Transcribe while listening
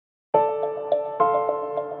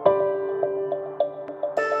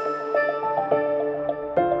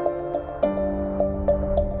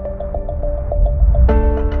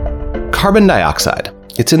Carbon dioxide.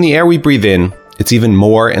 It's in the air we breathe in. It's even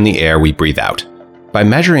more in the air we breathe out. By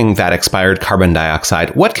measuring that expired carbon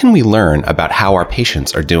dioxide, what can we learn about how our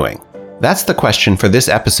patients are doing? That's the question for this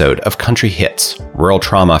episode of Country Hits, Rural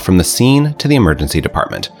Trauma from the Scene to the Emergency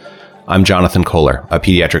Department. I'm Jonathan Kohler, a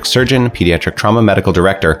pediatric surgeon, pediatric trauma medical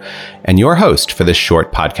director, and your host for this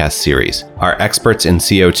short podcast series. Our experts in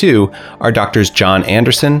CO2 are Doctors John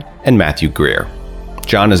Anderson and Matthew Greer.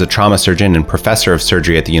 John is a trauma surgeon and professor of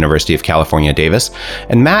surgery at the University of California, Davis,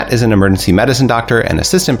 and Matt is an emergency medicine doctor and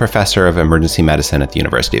assistant professor of emergency medicine at the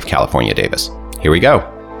University of California, Davis. Here we go.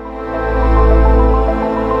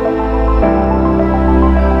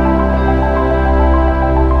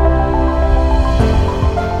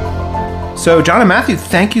 So, John and Matthew,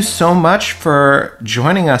 thank you so much for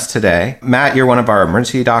joining us today. Matt, you're one of our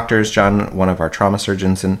emergency doctors, John, one of our trauma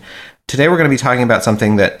surgeons, and today we're going to be talking about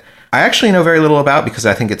something that I actually know very little about because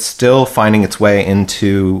I think it's still finding its way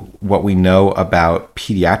into what we know about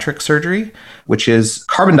pediatric surgery, which is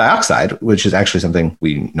carbon dioxide, which is actually something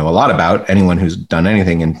we know a lot about. Anyone who's done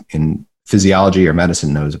anything in physiology or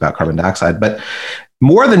medicine knows about carbon dioxide. But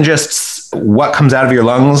more than just what comes out of your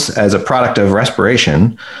lungs as a product of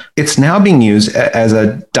respiration, it's now being used as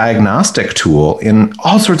a diagnostic tool in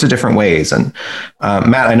all sorts of different ways. And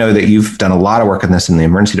Matt, I know that you've done a lot of work in this in the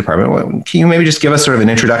emergency department. Can you maybe just give us sort of an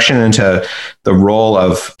introduction into the role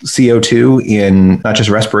of CO2 in not just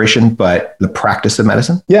respiration, but the practice of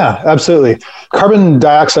medicine? Yeah, absolutely. Carbon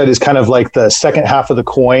dioxide is kind of like the second half of the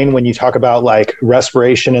coin when you talk about like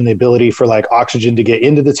respiration and the ability for like oxygen to get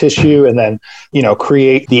into the tissue and then,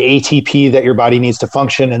 create the ATP that your body needs to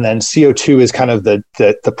function. And then CO2 is kind of the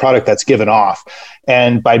product that's given off.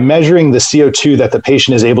 And by measuring the CO2 that the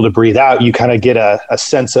patient is able to breathe out, you kind of get a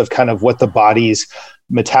sense of kind of what the body's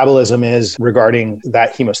metabolism is regarding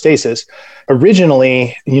that hemostasis.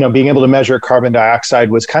 Originally, being able to measure carbon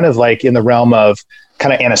dioxide was kind of like in the realm of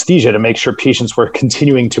kind of anesthesia to make sure patients were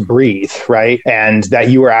continuing to breathe, right? And that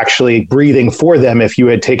you were actually breathing for them if you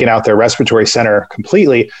had taken out their respiratory center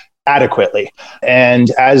completely, adequately.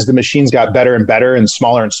 And as the machines got better and better and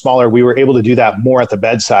smaller, we were able to do that more at the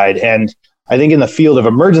bedside. And I think in the field of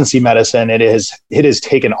emergency medicine, it has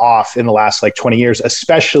taken off in the last 20 years,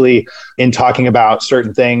 especially in talking about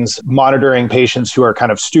certain things, monitoring patients who are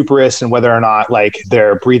kind of stuporous and whether or not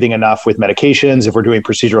they're breathing enough with medications. If we're doing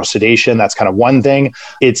procedural sedation, that's kind of one thing.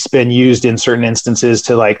 It's been used in certain instances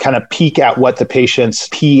to kind of peek at what the patient's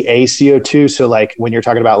PaCO2. So when you're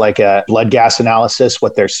talking about a blood gas analysis,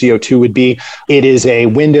 what their CO2 would be, it is a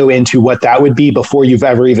window into what that would be before you've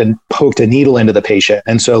ever even poked a needle into the patient.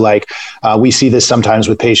 And so we see this sometimes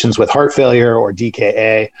with patients with heart failure or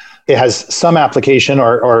DKA. It has some application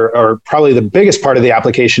or probably the biggest part of the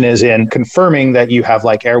application is in confirming that you have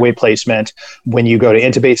airway placement when you go to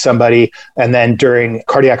intubate somebody, and then during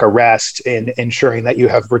cardiac arrest in ensuring that you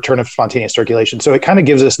have return of spontaneous circulation. So it kind of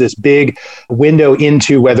gives us this big window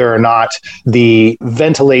into whether or not the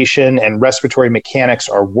ventilation and respiratory mechanics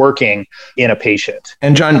are working in a patient.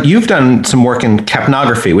 And John, you've done some work in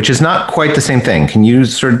capnography, which is not quite the same thing. Can you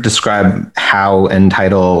sort of describe how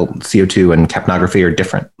end-tidal CO2 and capnography are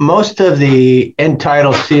different? Most of the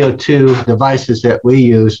end-tidal CO2 devices that we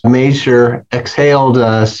use measure exhaled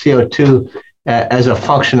CO2 as a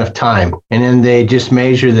function of time. And then they just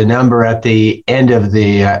measure the number at the end of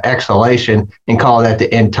the exhalation and call that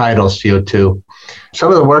the end-tidal CO2.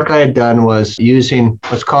 Some of the work I had done was using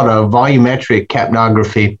what's called a volumetric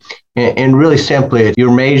capnography. And really simply,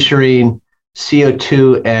 you're measuring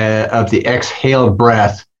CO2 of the exhaled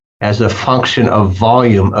breath as a function of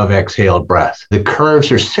volume of exhaled breath. The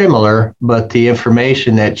curves are similar, but the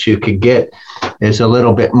information that you could get is a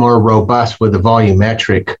little bit more robust with the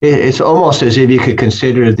volumetric. It's almost as if you could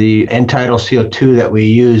consider the end-tidal CO2 that we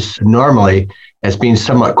use normally as being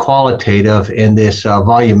somewhat qualitative, and this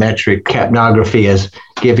volumetric capnography as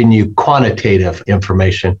giving you quantitative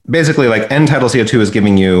information. Basically, end-tidal CO2 is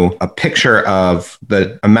giving you a picture of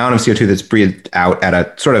the amount of CO2 that's breathed out at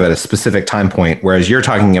a specific time point, whereas you're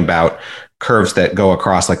talking about curves that go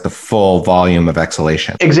across the full volume of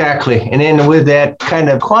exhalation. Exactly. And then with that kind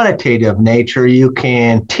of quantitative nature, you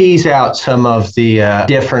can tease out some of the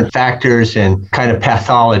different factors and kind of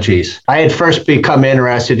pathologies. I had first become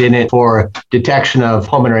interested in it for detection of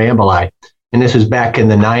pulmonary emboli, and this was back in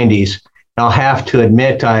the 90s. And I'll have to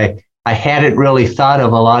admit, I hadn't really thought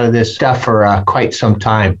of a lot of this stuff for quite some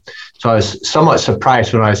time. So I was somewhat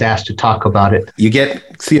surprised when I was asked to talk about it. You get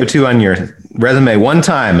CO2 on your resume one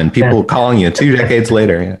time and people calling you 2 decades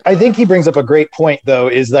later. I think he brings up a great point, though,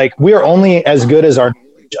 is we are only as good as our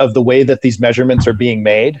of the way that these measurements are being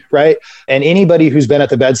made, right? And anybody who's been at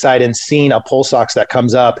the bedside and seen a pulse ox that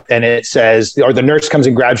comes up and it says, or the nurse comes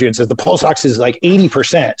and grabs you and says, the pulse ox is like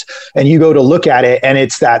 80%. And you go to look at it and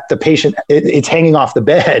it's that the patient, it's hanging off the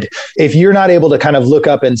bed. If you're not able to kind of look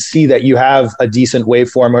up and see that you have a decent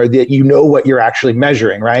waveform or that you know what you're actually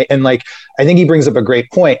measuring, right? And like, I think he brings up a great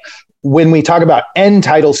point. When we talk about end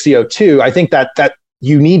tidal CO2, I think that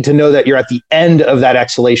you need to know that you're at the end of that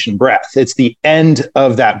exhalation breath. It's the end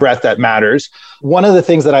of that breath that matters. One of the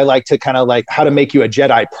things that I like to kind of like how to make you a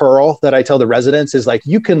Jedi Pearl that I tell the residents is like,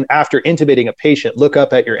 you can, after intubating a patient, look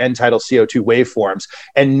up at your end tidal CO2 waveforms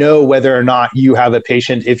and know whether or not you have a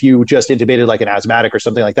patient, if you just intubated like an asthmatic or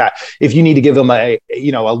something like that, if you need to give them a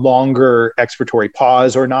longer expiratory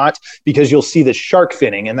pause or not, because you'll see the shark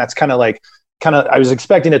finning. And that's kind of, I was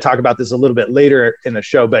expecting to talk about this a little bit later in the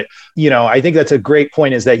show, but I think that's a great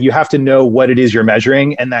point, is that you have to know what it is you're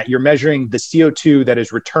measuring, and that you're measuring the CO2 that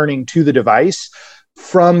is returning to the device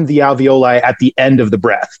from the alveoli at the end of the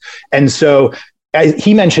breath. And so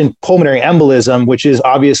he mentioned pulmonary embolism, which is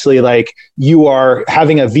obviously like you are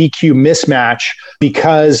having a VQ mismatch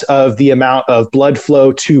because of the amount of blood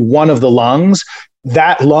flow to one of the lungs.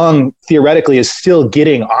 That lung theoretically is still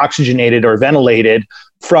getting oxygenated or ventilated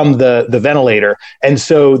from the ventilator. And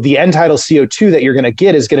so the end tidal CO2 that you're going to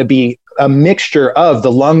get is going to be a mixture of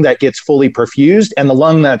the lung that gets fully perfused and the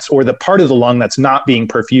lung or the part of the lung that's not being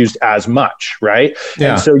perfused as much, right?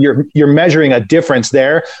 Yeah. And so you're measuring a difference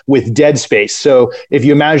there with dead space. So if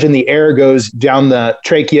you imagine the air goes down the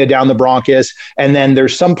trachea, down the bronchus, and then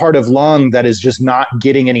there's some part of lung that is just not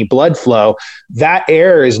getting any blood flow, that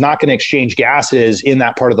air is not going to exchange gases in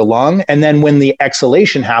that part of the lung. And then when the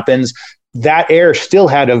exhalation happens, that air still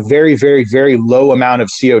had a very, very, very low amount of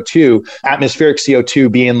CO2, atmospheric CO2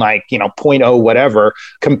 being like, 0.0 whatever,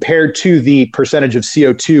 compared to the percentage of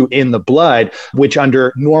CO2 in the blood, which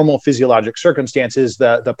under normal physiologic circumstances,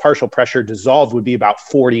 the partial pressure dissolved would be about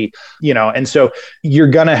 40, and so you're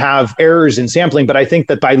going to have errors in sampling. But I think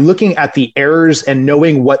that by looking at the errors and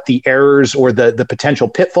knowing what the errors or the potential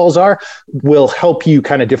pitfalls are, will help you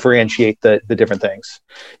kind of differentiate the different things.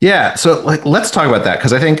 Yeah. So let's talk about that,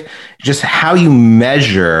 because I think just how you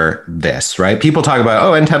measure this, right? People talk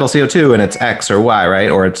about, end tidal CO2 and it's X or Y,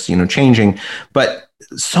 right? Or it's, changing. But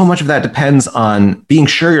so much of that depends on being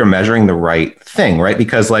sure you're measuring the right thing, right?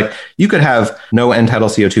 Because you could have no end tidal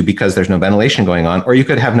CO2 because there's no ventilation going on, or you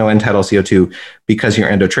could have no end tidal CO2 because your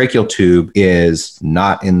endotracheal tube is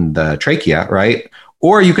not in the trachea, right?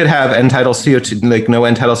 Or you could have end tidal CO2, no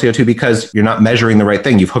end tidal CO2 because you're not measuring the right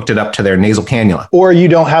thing. You've hooked it up to their nasal cannula. Or you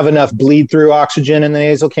don't have enough bleed through oxygen in the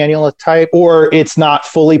nasal cannula type, or it's not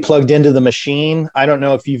fully plugged into the machine. I don't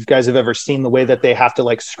know if you guys have ever seen the way that they have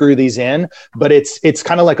to screw these in, but it's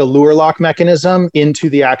kind of like a Luer lock mechanism into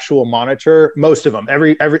the actual monitor. Most of them,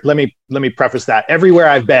 let me preface that. Everywhere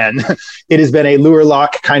I've been, it has been a Luer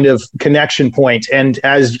lock kind of connection point. And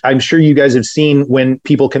as I'm sure you guys have seen, when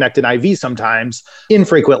people connect an IV sometimes,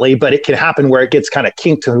 infrequently, but it can happen where it gets kind of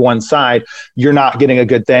kinked to one side, you're not getting a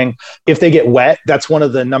good thing. If they get wet, that's one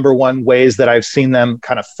of the number one ways that I've seen them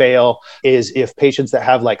kind of fail, is if patients that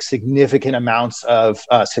have significant amounts of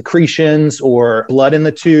secretions or blood in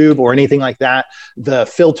the tube or anything like that, the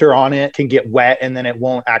filter on it can get wet and then it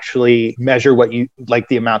won't actually measure what you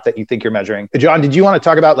the amount that you think you're measuring. John, did you want to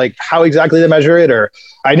talk about how exactly to measure it? Or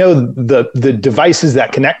I know the devices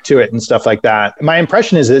that connect to it and stuff like that. My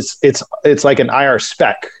impression is it's like an IR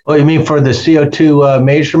spec. Oh, you mean for the CO2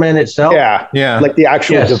 measurement itself? Yeah. Like the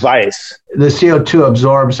actual device. The CO2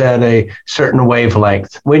 absorbs at a certain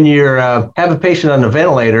wavelength. When you have a patient on the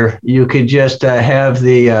ventilator, you could just have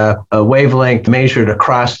the wavelength measured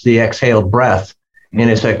across the exhaled breath.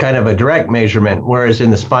 And it's a kind of a direct measurement. Whereas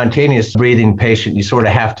in the spontaneous breathing patient, you sort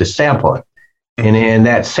of have to sample it. And in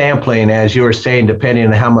that sampling, as you were saying, depending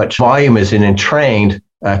on how much volume is entrained,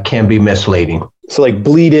 can be misleading. So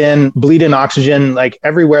bleed in oxygen,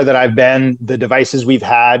 everywhere that I've been, the devices we've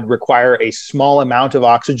had require a small amount of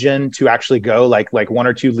oxygen to actually go like 1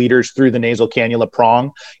 or 2 liters through the nasal cannula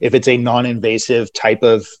prong, if it's a non-invasive type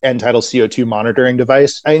of end tidal CO2 monitoring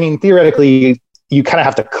device. I mean, theoretically, you kind of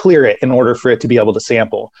have to clear it in order for it to be able to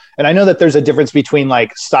sample. And I know that there's a difference between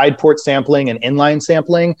side port sampling and inline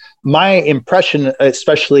sampling. My impression,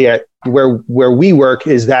 especially at where we work,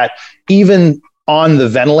 is that even on the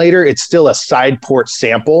ventilator, it's still a side port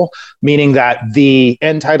sample, meaning that the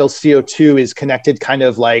end tidal CO2 is connected kind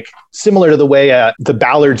of like similar to the way the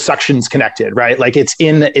Ballard suction's connected, right? Like it's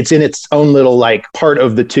in its own little like part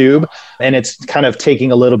of the tube, and it's kind of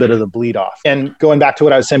taking a little bit of the bleed off. And going back to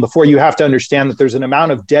what I was saying before, you have to understand that there's an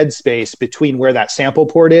amount of dead space between where that sample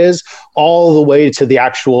port is all the way to the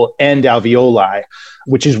actual end alveoli,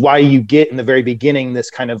 which is why you get in the very beginning this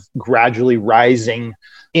kind of gradually rising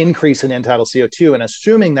increase in end tidal CO2. And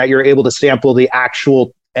assuming that you're able to sample the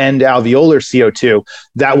actual end alveolar CO2,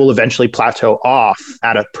 that will eventually plateau off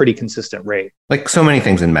at a pretty consistent rate. Like so many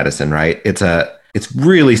things in medicine, right? It's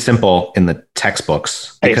really simple in the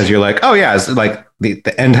textbooks because you're like, oh yeah, it's like the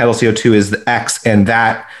end tidal CO2 is the X, and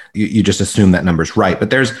that you just assume that number's right.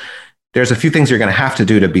 But there's a few things you're going to have to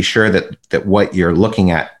do to be sure that what you're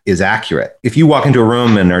looking at is accurate. If you walk into a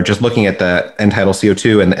room and are just looking at the end tidal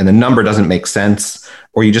CO2 and the number doesn't make sense,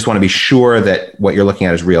 or you just want to be sure that what you're looking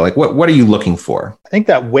at is real, like what are you looking for? I think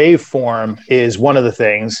that waveform is one of the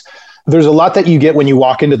things. There's a lot that you get when you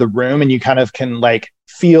walk into the room and you kind of can like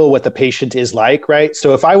feel what the patient is like, right?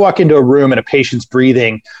 So if I walk into a room and a patient's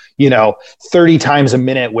breathing, 30 times a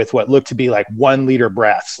minute with what look to be like 1 liter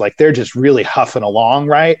breaths, like they're just really huffing along,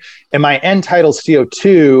 right? And my end tidal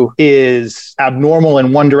CO2 is abnormal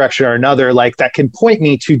in one direction or another, like that can point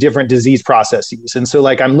me to different disease processes. And so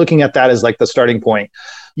like I'm looking at that as like the starting point.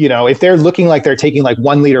 If they're looking like they're taking like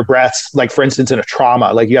 1 liter breaths, like for instance, in a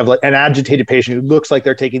trauma, like you have like an agitated patient who looks like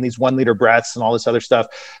they're taking these 1 liter breaths and all this other stuff,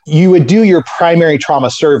 you would do your primary trauma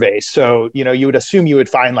survey. So, you would assume you would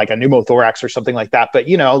find like a pneumothorax or something like that. But,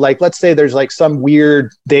 like let's say there's like some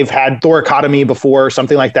weird, they've had thoracotomy before or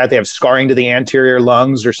something like that. They have scarring to the anterior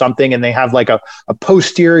lungs or something, and they have like a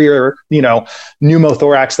posterior,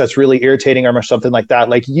 pneumothorax that's really irritating them or something like that.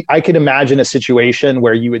 Like I could imagine a situation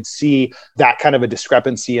where you would see that kind of a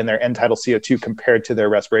discrepancy in their end tidal CO2 compared to their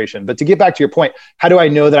respiration. But to get back to your point, how do I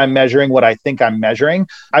know that I'm measuring what I think I'm measuring?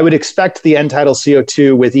 I would expect the end tidal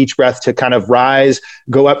CO2 with each breath to kind of rise,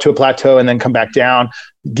 go up to a plateau, and then come back down.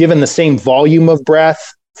 Given the same volume of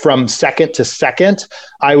breath from second to second,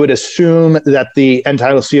 I would assume that the end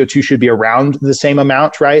tidal CO2 should be around the same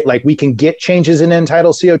amount, right? Like we can get changes in end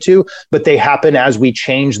tidal CO2, but they happen as we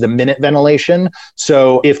change the minute ventilation.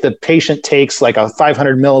 So if the patient takes like a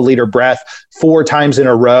 500 milliliter breath 4 times in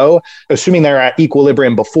a row, assuming they're at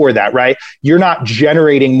equilibrium before that, right? You're not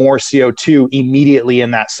generating more CO2 immediately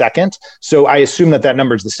in that second. So I assume that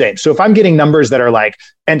number is the same. So if I'm getting numbers that are like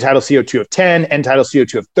end tidal CO2 of 10, end tidal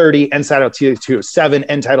CO2 of 30, end tidal CO2 of 7,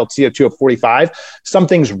 end tidal CO2 of 45,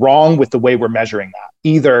 something's wrong with the way we're measuring that.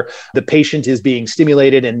 Either the patient is being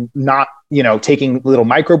stimulated and not, taking little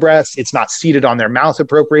micro breaths, it's not seated on their mouth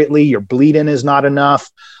appropriately, your bleed-in is not enough.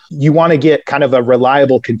 You want to get kind of a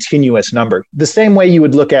reliable, continuous number. The same way you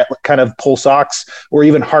would look at kind of pulse ox or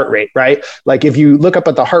even heart rate, right? Like if you look up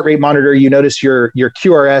at the heart rate monitor, you notice your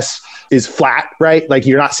QRS is flat, right? Like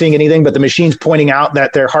you're not seeing anything, but the machine's pointing out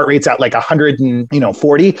that their heart rate's at like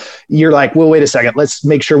 140. You're like, well, wait a second. Let's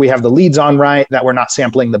make sure we have the leads on right, that we're not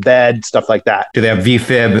sampling the bed, stuff like that. Do they have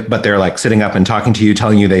VFib, but they're like sitting up and talking to you,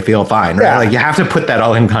 telling you they feel fine, right? Yeah. Like you have to put that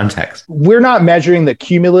all in context. We're not measuring the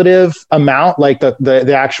cumulative amount, like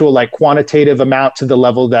the actual like quantitative amount to the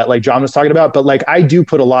level that like John was talking about. But like I do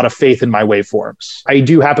put a lot of faith in my waveforms. I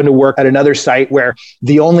do happen to work at another site where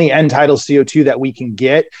the only end tidal CO2 that we can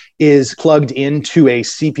get is plugged into a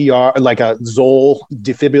CPR, like a Zoll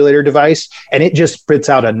defibrillator device, and it just spits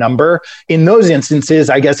out a number. In those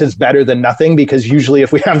instances, I guess it's better than nothing, because usually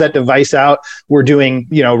if we have that device out, we're doing,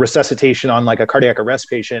 resuscitation on like a cardiac arrest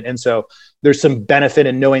patient. And so there's some benefit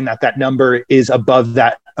in knowing that number is above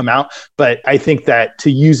that amount. But I think that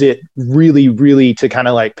to use it really, really to kind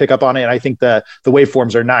of like pick up on it, I think the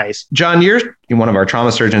waveforms are nice. John, you're one of our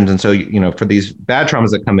trauma surgeons. And so, for these bad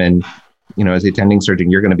traumas that come in, as the attending surgeon,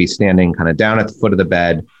 you're going to be standing kind of down at the foot of the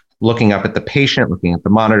bed, looking up at the patient, looking at the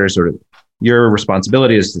monitor. Sort of your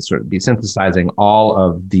responsibility is to sort of be synthesizing all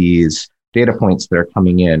of these data points that are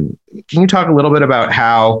coming in. Can you talk a little bit about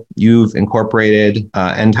how you've incorporated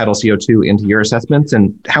end tidal CO2 into your assessments,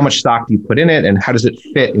 and how much stock do you put in it, and how does it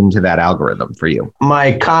fit into that algorithm for you?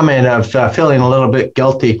 My comment of feeling a little bit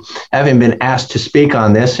guilty, having been asked to speak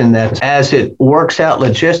on this, and that as it works out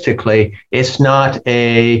logistically, it's not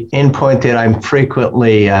a endpoint that I'm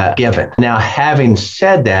frequently given. Now, having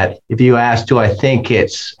said that, if you ask, do I think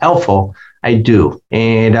it's helpful? I do.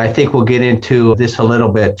 And I think we'll get into this a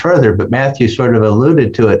little bit further, but Matthew sort of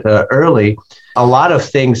alluded to it early. A lot of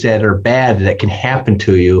things that are bad that can happen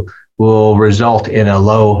to you will result in a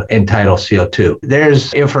low end tidal CO2.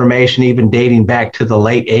 There's information even dating back to the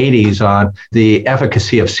late 80s on the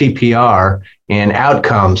efficacy of CPR and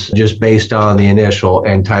outcomes just based on the initial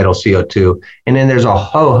end tidal CO2. And then there's a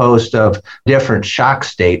whole host of different shock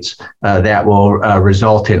states that will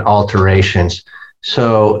result in alterations.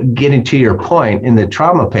 So getting to your point, in the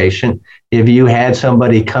trauma patient, if you had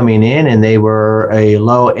somebody coming in and they were a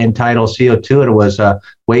low end tidal CO2 and it was a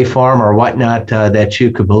waveform or whatnot that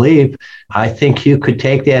you could believe, I think you could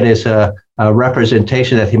take that as a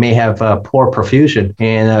representation that they may have poor perfusion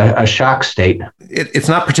and a shock state. It's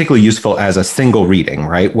not particularly useful as a single reading,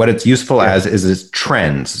 right? What it's useful as is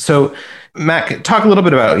trends. So Matt, talk a little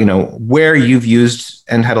bit about, where you've used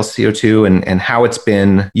end tidal CO2 and how it's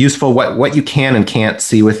been useful, what you can and can't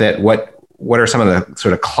see with it. What are some of the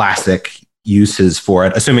sort of classic uses for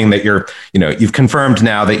it, assuming that you've confirmed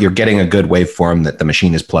now that you're getting a good waveform, that the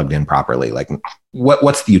machine is plugged in properly? Like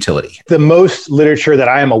what's the utility? The most literature that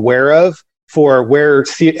I am aware of for where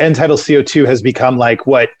end tidal CO2 has become like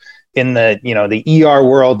what in the ER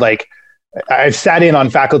world, like I've sat in on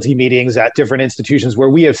faculty meetings at different institutions where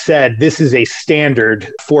we have said this is a standard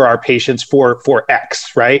for our patients for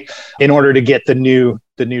X, right? In order to get the new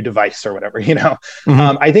device or whatever,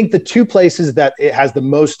 Mm-hmm. I think the two places that it has the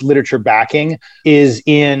most literature backing is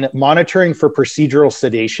in monitoring for procedural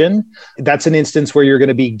sedation. That's an instance where you're going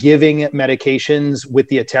to be giving medications with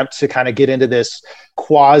the attempt to kind of get into this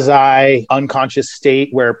quasi unconscious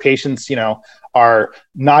state where patients, are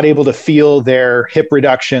not able to feel their hip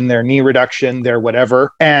reduction, their knee reduction, their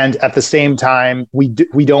whatever. And at the same time, we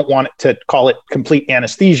don't want to call it complete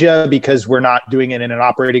anesthesia because we're not doing it in an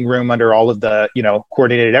operating room under all of the,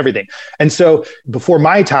 coordinated everything. And so before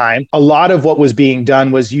my time, a lot of what was being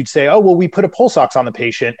done was you'd say, oh, well, we put a pulse ox on the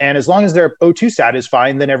patient. And as long as their O2 sat is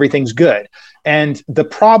fine, then everything's good. And the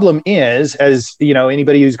problem is, as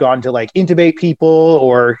anybody who's gone to like intubate people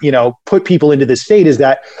or, put people into this state is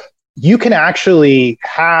that you can actually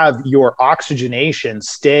have your oxygenation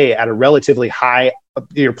stay at a relatively high,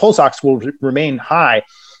 your pulse ox will remain high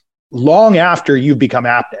long after you've become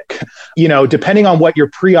apneic. Depending on what your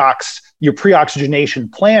pre-oxygenation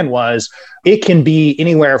plan was, it can be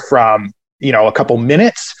anywhere from, a couple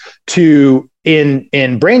minutes to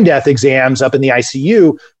in brain death exams up in the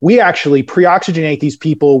ICU, we actually pre-oxygenate these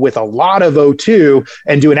people with a lot of O2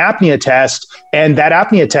 and do an apnea test. And that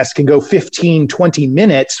apnea test can go 15, 20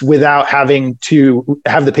 minutes without having to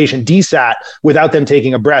have the patient desat without them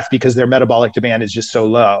taking a breath because their metabolic demand is just so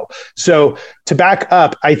low. So to back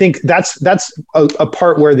up, I think that's a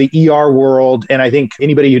part where the ER world, and I think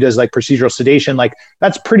anybody who does like procedural sedation, like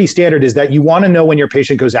that's pretty standard, is that you want to know when your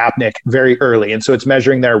patient goes apneic very early. And so it's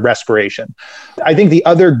measuring their respiration. I think the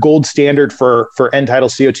other gold standard for end tidal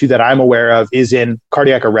CO2 that I'm aware of is in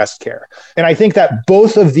cardiac arrest care. And I think that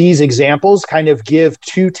both of these examples kind of give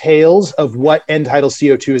two tales of what end tidal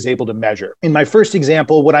CO2 is able to measure. In my first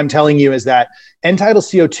example, what I'm telling you is that end tidal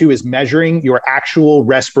CO2 is measuring your actual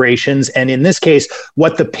respirations. And in this case,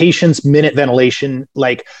 what the patient's minute ventilation,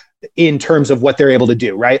 like in terms of what they're able to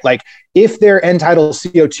do, right? Like if their end tidal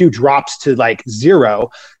CO2 drops to like 0,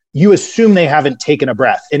 you assume they haven't taken a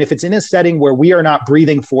breath. And if it's in a setting where we are not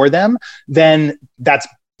breathing for them, then that's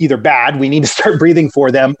either bad, we need to start breathing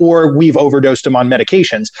for them, or we've overdosed them on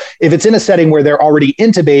medications. If it's in a setting where they're already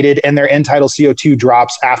intubated and their end tidal CO2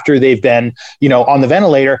 drops after they've been, on the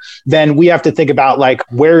ventilator, then we have to think about like,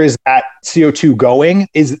 where is that CO2 going?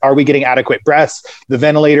 Are we getting adequate breaths? The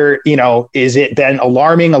ventilator, is it then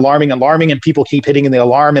alarming, and people keep hitting the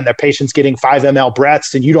alarm and the patient's getting 5 ml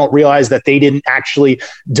breaths and you don't realize that they didn't actually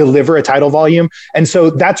deliver a tidal volume. And so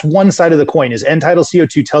that's one side of the coin, is end tidal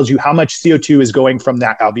CO2 tells you how much CO2 is going from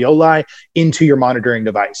that alveoli into your monitoring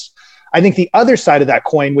device. I think the other side of that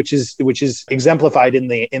coin, which is exemplified in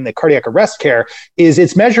the cardiac arrest care, is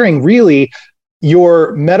it's measuring really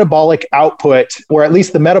your metabolic output, or at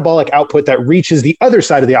least the metabolic output that reaches the other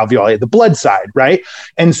side of the alveoli, the blood side, right?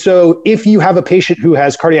 And so if you have a patient who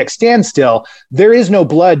has cardiac standstill, there is no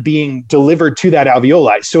blood being delivered to that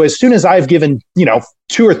alveoli. So as soon as I've given,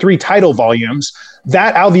 2 or 3 tidal volumes,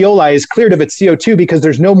 that alveoli is cleared of its CO2 because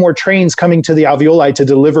there's no more trains coming to the alveoli to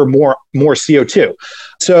deliver more CO2.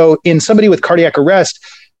 So in somebody with cardiac arrest,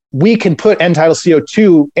 we can put end tidal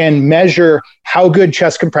CO2 and measure how good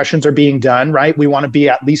chest compressions are being done, right? We want to be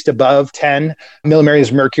at least above 10 millimillimeters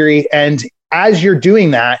of mercury. And as you're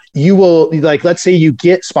doing that, you will, like, let's say you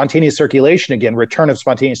get spontaneous circulation again, return of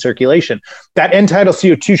spontaneous circulation, that end tidal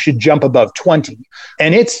CO2 should jump above 20.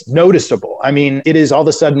 And it's noticeable. I mean, it is all of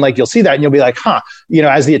a sudden, like, you'll see that and you'll be like,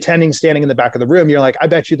 as the attending standing in the back of the room, you're like, I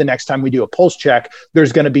bet you the next time we do a pulse check,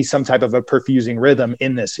 there's going to be some type of a perfusing rhythm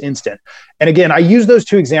in this instant. And again, I use those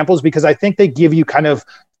two examples because I think they give you kind of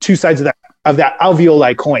two sides of that that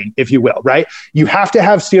alveoli coin, if you will, right? You have to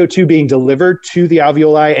have CO2 being delivered to the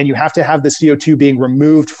alveoli, and you have to have the CO2 being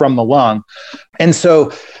removed from the lung. And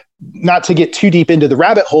so, not to get too deep into the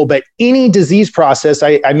rabbit hole, but any disease process,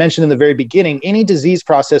 I mentioned in the very beginning, any disease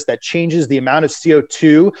process that changes the amount of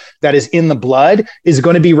CO2 that is in the blood is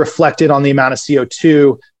going to be reflected on the amount of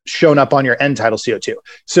CO2 shown up on your end tidal CO2.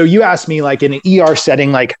 So you asked me, like, in an ER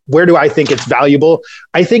setting, like, where do I think it's valuable?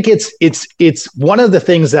 I think it's one of the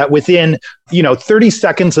things that within 30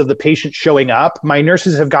 seconds of the patient showing up, my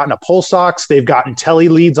nurses have gotten a pulse ox, they've gotten tele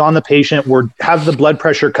leads on the patient, have the blood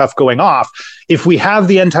pressure cuff going off. If we have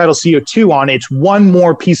the end tidal CO2 on, it's one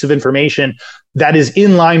more piece of information that is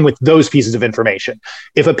in line with those pieces of information.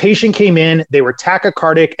 If a patient came in, they were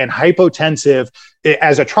tachycardic and hypotensive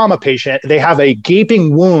as a trauma patient, they have a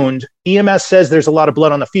gaping wound, EMS says there's a lot of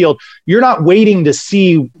blood on the field, you're not waiting to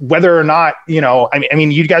see whether or not, I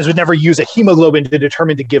mean, you guys would never use a hemoglobin to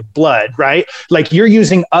determine to give blood, right? Like, you're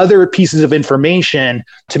using other pieces of information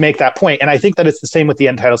to make that point. And I think that it's the same with the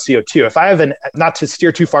end tidal CO2. If I have not to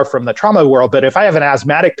steer too far from the trauma world, but if I have an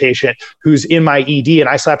asthmatic patient who's in my ED and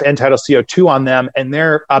I slap end tidal CO2 on them and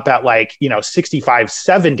they're up at 65,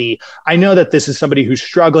 70, I know that this is somebody who's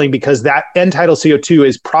struggling because that end tidal CO2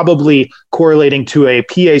 is probably correlating to a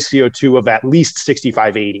PA CO2 of at least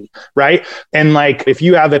 65, 80, right? And if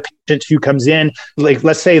you have a patient who comes in,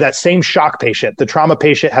 let's say that same shock patient, the trauma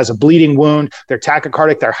patient has a bleeding wound, they're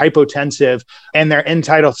tachycardic, they're hypotensive, and their end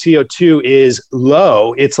tidal CO2 is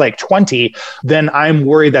low, it's 20, then I'm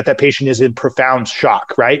worried that patient is in profound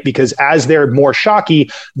shock, right? Because as they're more shocky,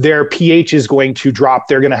 their pH is going to drop.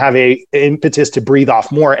 They're going to have a impetus to breathe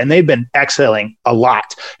off more, and they've been exhaling a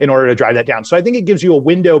lot in order to drive that down. So I think it gives you a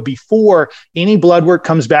window before any blood work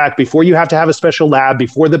comes back, before you have to have a special lab,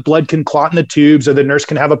 before the blood can clot in the tubes or the nurse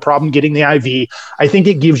can have a problem getting the IV. I think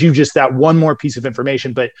it gives you just that one more piece of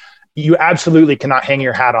information, but you absolutely cannot hang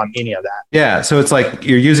your hat on any of that. Yeah. So it's like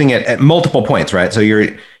you're using it at multiple points, right? So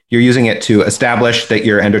you're using it to establish that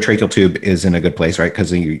your endotracheal tube is in a good place, right?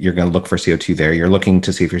 Because you're going to look for CO2 there. You're looking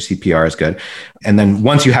to see if your CPR is good. And then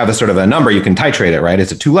once you have a sort of a number, you can titrate it, right?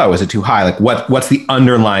 Is it too low? Is it too high? What's the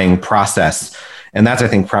underlying process? And that's, I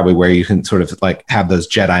think, probably where you can sort of have those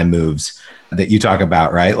Jedi moves that you talk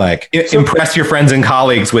about, right? Impress your friends and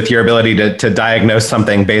colleagues with your ability to diagnose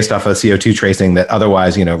something based off of CO2 tracing that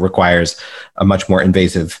otherwise, requires a much more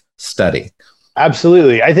invasive study.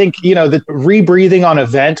 Absolutely. I think, the rebreathing on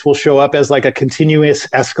event will show up as a continuous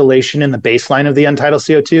escalation in the baseline of the end tidal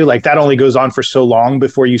CO2. That only goes on for so long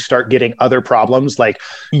before you start getting other problems.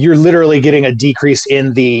 You're literally getting a decrease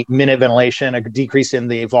in the minute ventilation, a decrease in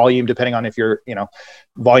the volume, depending on if you're,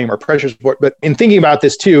 volume or pressure support. But in thinking about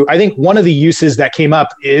this too, I think one of the uses that came up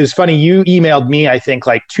is funny. You emailed me, I think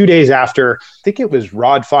 2 days after, I think it was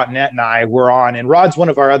Rod Fontenette and I were on, and Rod's one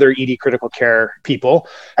of our other ED critical care people.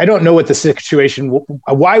 I don't know what the situation,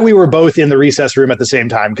 why we were both in the recess room at the same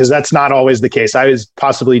time, because that's not always the case. I was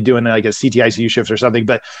possibly doing a CT/ICU shift or something,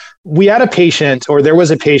 but we had a patient, or there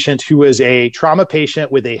was a patient who was a trauma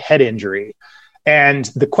patient with a head injury. And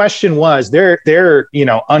the question was, they're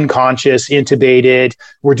unconscious, intubated.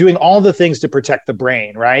 We're doing all the things to protect the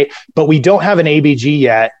brain, right? But we don't have an ABG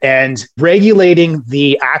yet. And regulating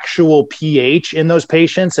the actual pH in those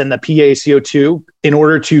patients and the PaCO2 in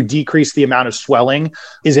order to decrease the amount of swelling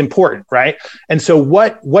is important, right? And so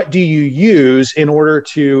what do you use in order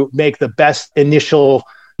to make the best initial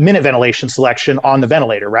minute ventilation selection on the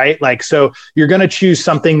ventilator, right? So you're going to choose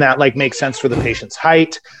something that makes sense for the patient's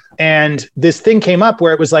height. And this thing came up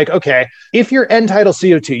where it was okay, if your end tidal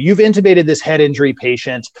CO2, you've intubated this head injury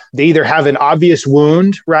patient, they either have an obvious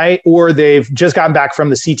wound, right? Or they've just gotten back from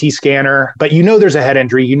the CT scanner, but there's a head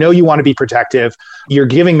injury, you want to be protective. You're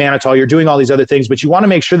giving mannitol, you're doing all these other things, but you want to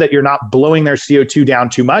make sure that you're not blowing their CO2 down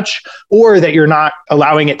too much, or that you're not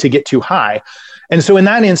allowing it to get too high. And so in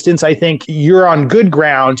that instance, I think you're on good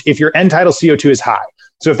ground if your end tidal CO2 is high.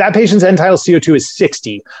 So if that patient's end tidal CO2 is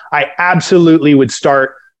 60, I absolutely would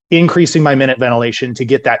start increasing my minute ventilation to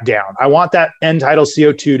get that down. I want that end tidal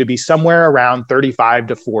CO2 to be somewhere around 35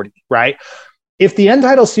 to 40, right? If the end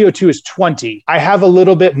tidal CO2 is 20, I have a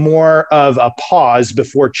little bit more of a pause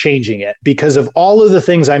before changing it because of all of the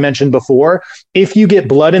things I mentioned before. If you get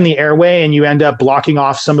blood in the airway and you end up blocking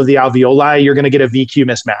off some of the alveoli, you're going to get a VQ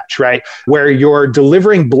mismatch, right? Where you're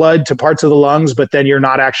delivering blood to parts of the lungs, but then you're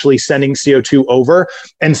not actually sending CO2 over.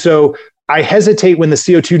 And so I hesitate when the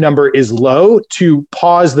CO2 number is low to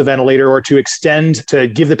pause the ventilator or to extend to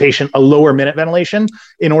give the patient a lower minute ventilation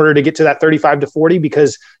in order to get to that 35 to 40,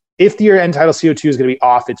 because if your end tidal CO2 is going to be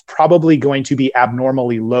off, it's probably going to be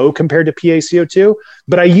abnormally low compared to PaCO2.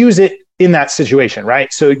 But I use it in that situation,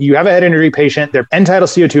 right? So you have a head injury patient, their end tidal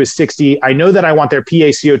CO2 is 60. I know that I want their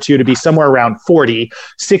PA CO2 to be somewhere around 40.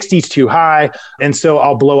 60 is too high. And so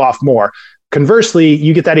I'll blow off more. Conversely,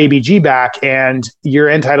 you get that ABG back and your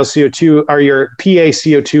end tidal CO2 or your PA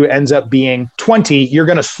CO2 ends up being 20. You're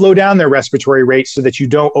going to slow down their respiratory rate so that you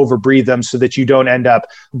don't overbreathe them, so that you don't end up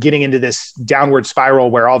getting into this downward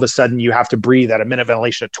spiral where all of a sudden you have to breathe at a minute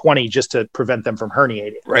ventilation of 20 just to prevent them from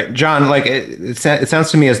herniating. Right. John, like it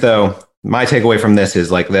sounds to me as though my takeaway from this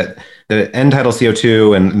is like that the end tidal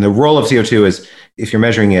CO2 and the role of CO2 is, if you're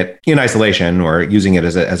measuring it in isolation or using it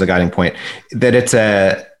as a guiding point, that it's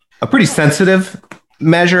a pretty sensitive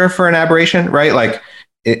measure for an aberration, right? Like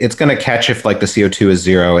it's going to catch if like the CO2 is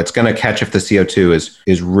 0. It's going to catch if the CO2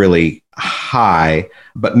 is really high,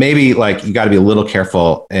 but maybe like you got to be a little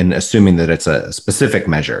careful in assuming that it's a specific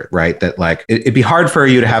measure, right? That like it'd be hard for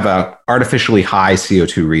you to have a artificially high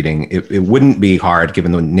CO2 reading. It wouldn't be hard,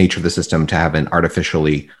 given the nature of the system, to have an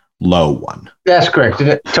artificially low one. That's correct.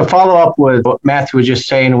 To follow up with what Matthew was just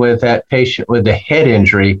saying with that patient with the head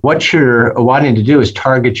injury, what you're wanting to do is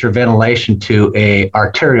target your ventilation to a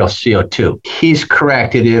arterial CO2. He's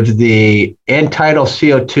correct. If the end tidal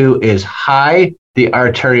CO2 is high, the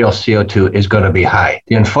arterial CO2 is going to be high.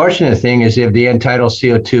 The unfortunate thing is if the end tidal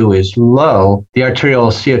CO2 is low, the arterial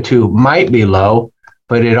CO2 might be low,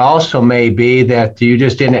 but it also may be that you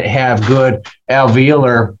just didn't have good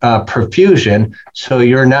alveolar perfusion, so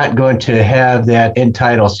you're not going to have that end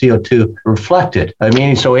tidal CO2 reflected. I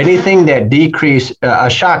mean, so anything that decrease a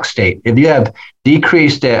shock state, if you have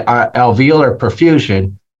decreased alveolar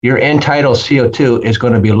perfusion, your end tidal CO2 is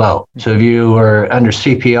going to be low. So if you are under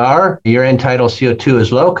CPR, your end tidal CO2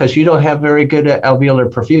 is low because you don't have very good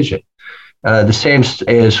alveolar perfusion. The same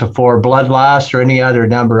is for blood loss or any other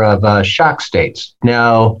number of shock states.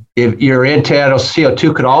 Now, if your end tidal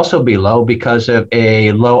CO2 could also be low because of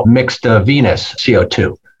a low mixed venous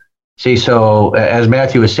CO2. See, so as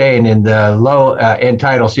Matthew was saying, in the low end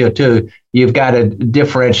tidal CO2, you've got to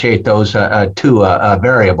differentiate those two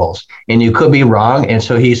variables. And you could be wrong. And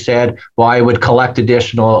so he said, well, I would collect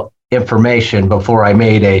additional information before I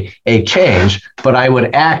made a change, but I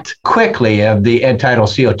would act quickly if the end tidal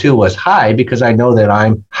CO2 was high because I know that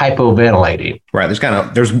I'm hypoventilating. Right.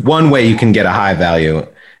 There's one way you can get a high value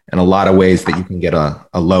and a lot of ways that you can get a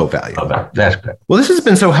low value. Okay, that's good. Well, this has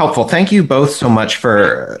been so helpful. Thank you both so much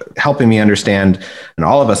for helping me understand, and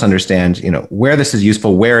all of us understand, where this is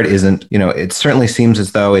useful, where it isn't. It certainly seems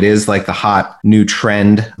as though it is like the hot new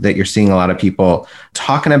trend that you're seeing a lot of people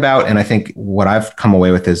talking about. And I think what I've come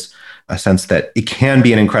away with is a sense that it can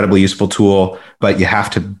be an incredibly useful tool, but you have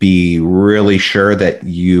to be really sure that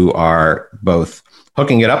you are both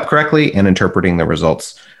hooking it up correctly and interpreting the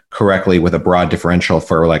results correctly with a broad differential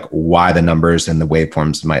for like why the numbers and the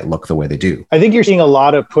waveforms might look the way they do. I think you're seeing a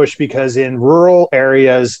lot of push because in rural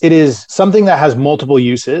areas, it is something that has multiple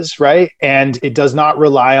uses, right? And it does not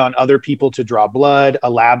rely on other people to draw blood, a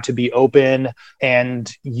lab to be open,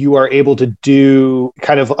 and you are able to do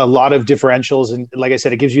kind of a lot of differentials. And like I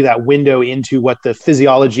said, it gives you that window into what the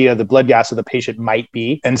physiology of the blood gas of the patient might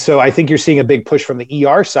be. And so I think you're seeing a big push from the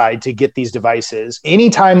ER side to get these devices.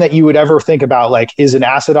 Anytime that you would ever think about like, is an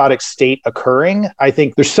acidotic state occurring, I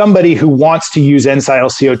think there's somebody who wants to use end tidal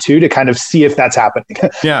CO2 to kind of see if that's happening.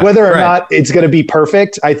 Yeah, whether or not it's going to be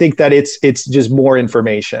perfect, I think that it's just more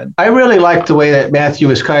information. I really like the way that Matthew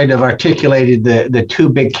has kind of articulated the two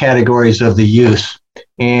big categories of the use.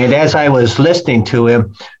 And as I was listening to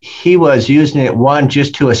him, he was using it, one,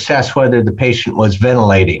 just to assess whether the patient was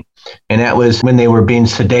ventilating. And that was when they were being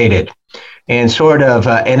sedated. And sort of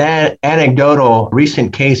an anecdotal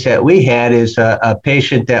recent case that we had is a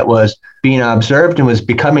patient that was being observed and was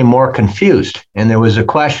becoming more confused. And there was a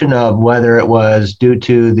question of whether it was due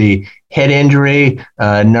to the head injury,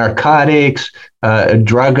 narcotics,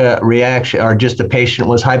 drug reaction, or just the patient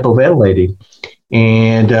was hypoventilating.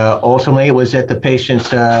 And ultimately, it was that the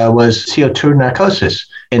patient was CO2 narcosis.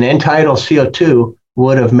 An end tidal CO2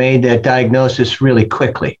 would have made that diagnosis really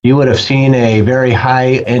quickly. You would have seen a very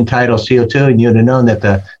high end tidal CO2 and you'd have known that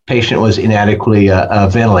the patient was inadequately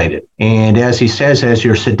ventilated. And as he says, as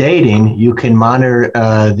you're sedating, you can monitor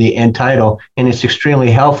the end tidal, and it's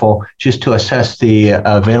extremely helpful just to assess the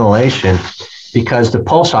ventilation, because the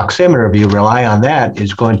pulse oximeter, if you rely on that,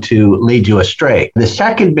 is going to lead you astray. The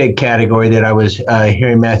second big category that I was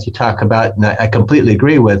hearing Matthew talk about, and I completely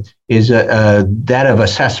agree with, is that of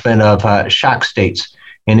assessment of shock states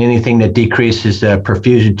and anything that decreases the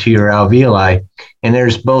perfusion to your alveoli. And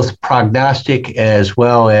there's both prognostic as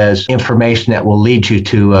well as information that will lead you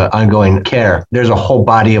to ongoing care. There's a whole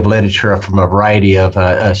body of literature from a variety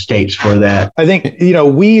of states for that. I think,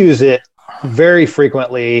 we use it very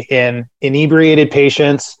frequently in inebriated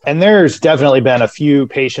patients. And there's definitely been a few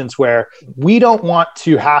patients where we don't want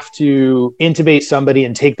to have to intubate somebody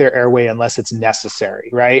and take their airway unless it's necessary,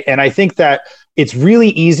 right? And I think that it's really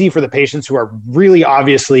easy for the patients who are really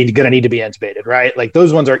obviously going to need to be intubated, right? Like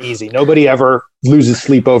those ones are easy. Nobody ever loses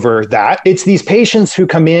sleep over that. It's these patients who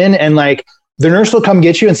come in and like, the nurse will come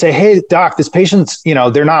get you and say, hey, doc, this patient's,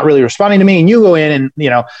 they're not really responding to me. And you go in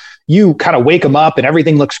and, you kind of wake them up and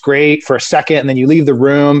everything looks great for a second. And then you leave the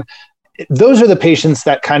room. Those are the patients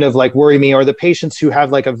that kind of like worry me, or the patients who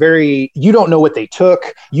have like you don't know what they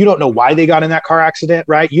took. You don't know why they got in that car accident,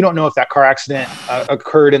 right? You don't know if that car accident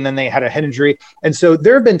occurred and then they had a head injury. And so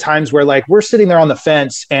there have been times where like we're sitting there on the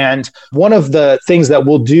fence, and one of the things that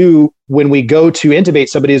we'll do when we go to intubate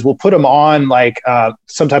somebody is we'll put them on like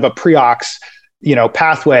some type of pre-ox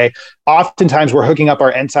pathway. Oftentimes we're hooking up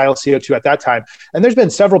our end-tidal CO2 at that time. And there's been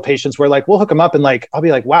several patients where like, we'll hook them up and like, I'll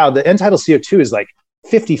be like, wow, the end-tidal CO2 is like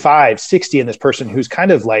 55, 60 in this person who's kind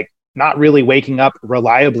of like not really waking up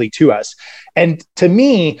reliably to us. And to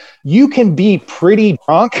me, you can be pretty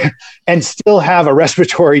drunk and still have a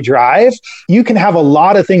respiratory drive. You can have a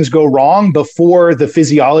lot of things go wrong before the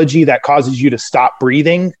physiology that causes you to stop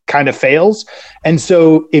breathing kind of fails. And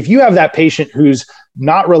so if you have that patient who's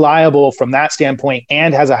not reliable from that standpoint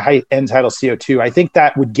and has a high end-tidal CO2, I think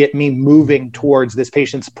that would get me moving towards this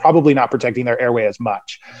patient's probably not protecting their airway as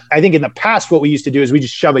much. I think in the past, what we used to do is we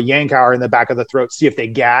just shove a Yankauer in the back of the throat, see if they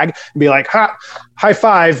gag, and be like, high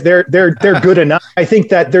five, they're good enough. I think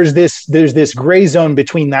that there's this gray zone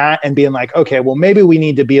between that and being like, okay, well, maybe we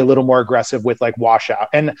need to be a little more aggressive with like washout.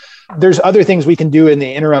 And there's other things we can do in the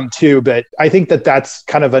interim too, but I think that that's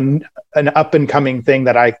kind of an up and coming thing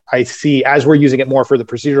that I see as we're using it more for the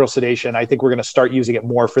procedural sedation. I think we're going to start using it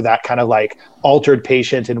more for that kind of like altered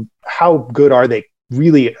patient, and how good are they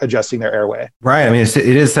really adjusting their airway? Right. I mean, it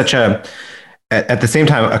is such at the same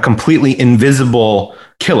time, a completely invisible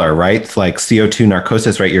killer, right? It's like CO2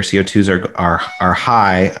 narcosis, right? Your CO2s are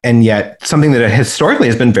high, and yet something that historically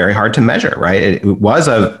has been very hard to measure, right? It was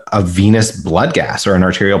a venous blood gas or an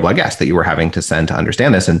arterial blood gas that you were having to send to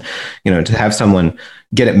understand this. And, to have someone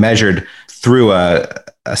get it measured through a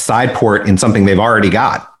side port in something they've already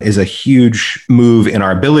got is a huge move in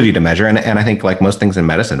our ability to measure. And I think like most things in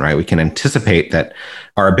medicine, right, we can anticipate that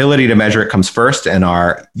our ability to measure it comes first, and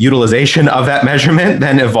our utilization of that measurement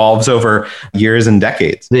then evolves over years and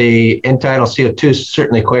decades. The end-tidal CO2 is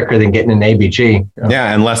certainly quicker than getting an ABG.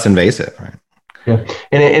 Yeah, and less invasive, right? Yeah.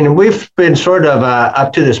 And we've been sort of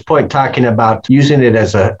up to this point talking about using it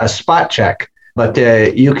as a spot check, but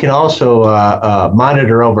you can also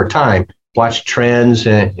monitor over time, watch trends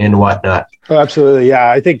and whatnot. Oh, absolutely.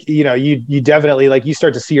 Yeah. I think, you definitely, like, you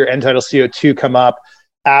start to see your end-tidal CO2 come up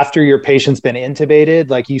after your patient's been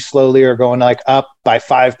intubated. Like, you slowly are going like up by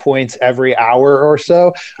 5 points every hour or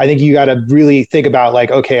so. I think you got to really think about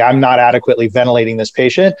like, okay, I'm not adequately ventilating this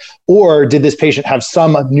patient, or did this patient have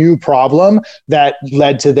some new problem that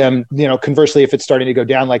led to them, conversely, if it's starting to go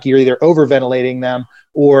down, like you're either over ventilating them,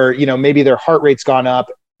 or, maybe their heart rate's gone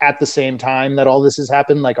up at the same time that all this has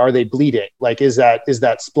happened. Like, are they bleeding? Like, is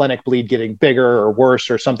that splenic bleed getting bigger or worse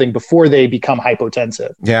or something before they become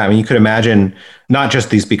hypotensive? Yeah. I mean, you could imagine not just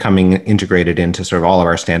these becoming integrated into sort of all of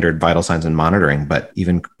our standard vital signs and monitoring, but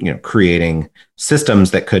even, creating systems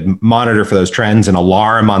that could monitor for those trends and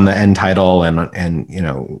alarm on the end tidal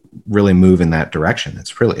and really move in that direction.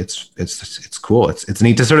 It's really, it's cool. It's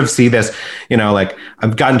neat to sort of see this, like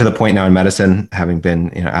I've gotten to the point now in medicine, having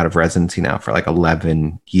been, out of residency now for like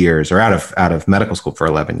 11 years, or out of medical school for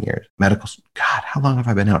 11 years. God, how long have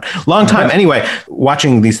I been out? Long time. Anyway,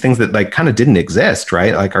 watching these things that like kind of didn't exist,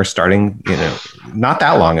 right? Like are starting, not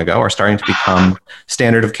that long ago, are starting to become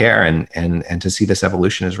standard of care, and to see this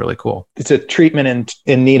evolution is really cool. It's a treatment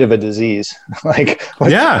in need of a disease. But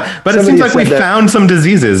it seems like we found some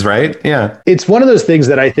diseases, right? Yeah. It's one of those things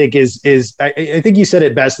that I think is I think you said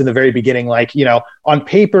it best in the very beginning. Like, on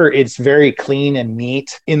paper, it's very clean and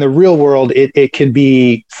neat. In the real world, it can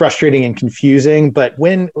be frustrating and confusing. But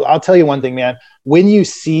I'll tell you one thing, man, when you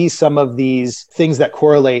see some of these things that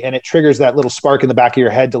correlate and it triggers that little spark in the back of your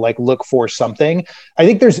head to like look for something, I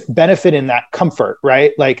think there's benefit in that comfort,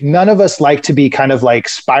 right? Like, none of us like to be kind of like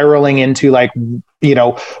spiraling into like,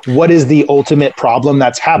 what is the ultimate problem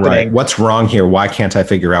that's happening? Right. What's wrong here? Why can't I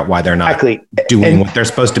figure out why they're not doing what they're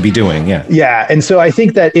supposed to be doing? Yeah. Yeah. And so I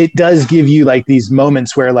think that it does give you like these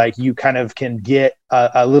moments where like you kind of can get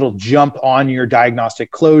a little jump on your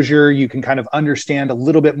diagnostic closure. You can kind of understand a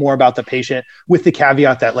little bit more about the patient, with the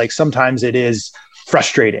caveat that like sometimes it is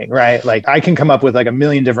frustrating, right? Like I can come up with like a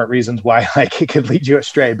million different reasons why like it could lead you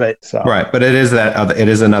astray, but so. Right. But it is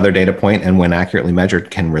another data point, and when accurately measured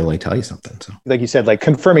can really tell you something. So like you said, like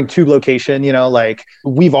confirming tube location, like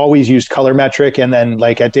we've always used colorimetric, and then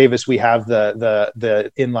like at Davis, we have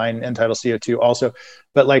the inline end tidal CO2 also.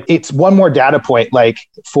 But like it's one more data point, like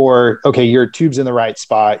for, okay, your tube's in the right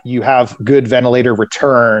spot. You have good ventilator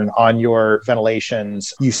return on your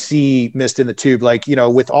ventilations. You see mist in the tube, like,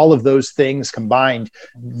 with all of those things combined,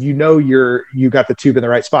 you got the tube in the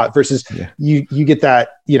right spot versus you get that,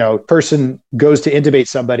 person goes to intubate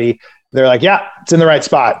somebody. They're like, yeah, it's in the right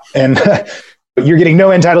spot. And you're getting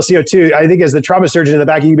no end tidal CO2. I think as the trauma surgeon in the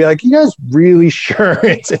back, you'd be like, you guys really sure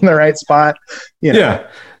it's in the right spot? Yeah.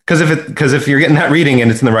 Because if you're getting that reading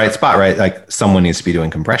and it's in the right spot, right, like someone needs to be doing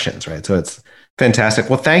compressions, right? So it's fantastic.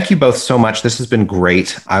 Well, thank you both so much. This has been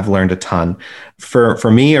great. I've learned a ton.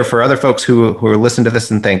 For me or for other folks who are listening to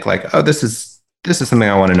this and think like, oh, this is something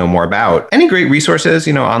I want to know more about. Any great resources,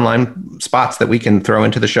 online spots that we can throw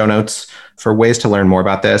into the show notes for ways to learn more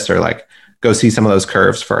about this, or like go see some of those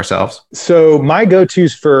curves for ourselves? So my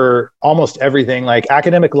go-tos for almost everything, like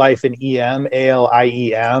Academic Life in EM,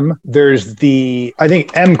 ALIEM, there's I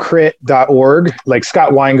think mcrit.org, like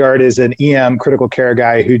Scott Weingart is an EM critical care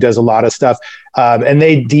guy who does a lot of stuff. And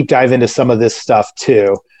they deep dive into some of this stuff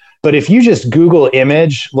too. But if you just Google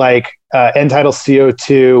image, like end tidal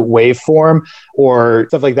CO2 waveform or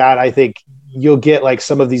stuff like that, I think you'll get like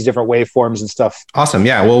some of these different waveforms and stuff. Awesome.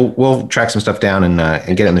 Yeah. We'll track some stuff down and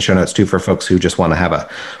get it in the show notes too for folks who just want to have a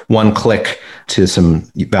one click to some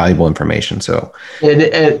valuable information. So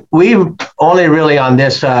we only really on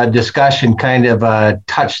this discussion kind of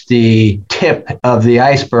touched the tip of the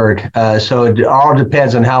iceberg. So it all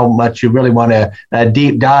depends on how much you really want to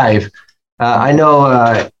deep dive. I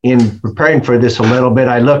know in preparing for this a little bit,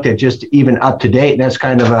 I looked at just even up to date, and that's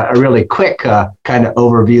kind of a really quick kind of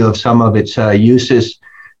overview of some of its uses.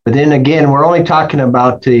 But then again, we're only talking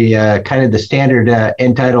about the kind of the standard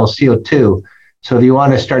end tidal CO2. So if you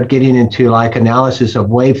want to start getting into like analysis of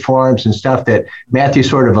waveforms and stuff that Matthew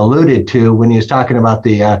sort of alluded to when he was talking about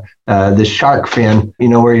the shark fin,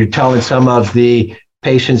 where you're telling some of the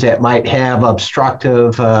patients that might have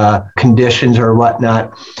obstructive conditions or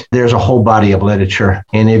whatnot, there's a whole body of literature.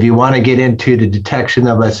 And if you want to get into the detection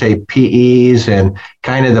of, let's say, PEs and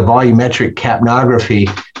kind of the volumetric capnography,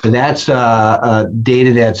 that's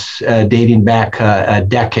data that's dating back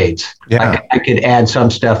decades. Yeah. I could add some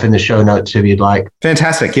stuff in the show notes if you'd like.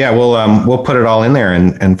 Fantastic. Yeah, we'll put it all in there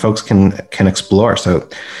and folks can explore. So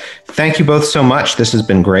thank you both so much. This has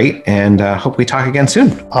been great, and hope we talk again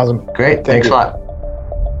soon. Awesome. Great. Thanks a lot.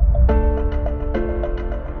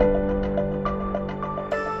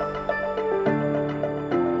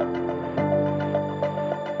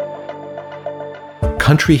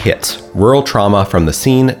 Country Hits, Rural Trauma from the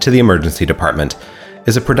Scene to the Emergency Department,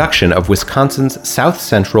 is a production of Wisconsin's South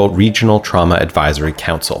Central Regional Trauma Advisory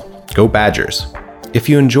Council. Go Badgers! If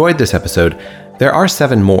you enjoyed this episode, there are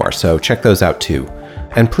 7 more, so check those out too.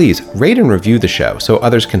 And please rate and review the show so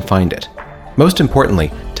others can find it. Most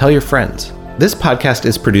importantly, tell your friends. This podcast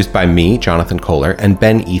is produced by me, Jonathan Kohler, and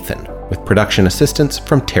Ben Ethan, with production assistance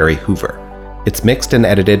from Terry Hoover. It's mixed and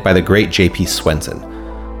edited by the great JP Swenson.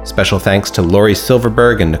 Special thanks to Lori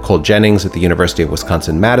Silverberg and Nicole Jennings at the University of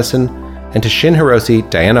Wisconsin-Madison, and to Shin Hiroshi,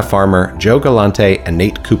 Diana Farmer, Joe Galante, and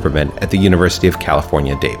Nate Cooperman at the University of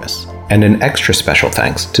California, Davis. And an extra special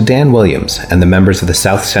thanks to Dan Williams and the members of the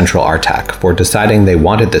South Central RTAC for deciding they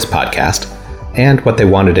wanted this podcast and what they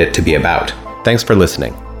wanted it to be about. Thanks for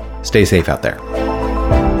listening. Stay safe out there.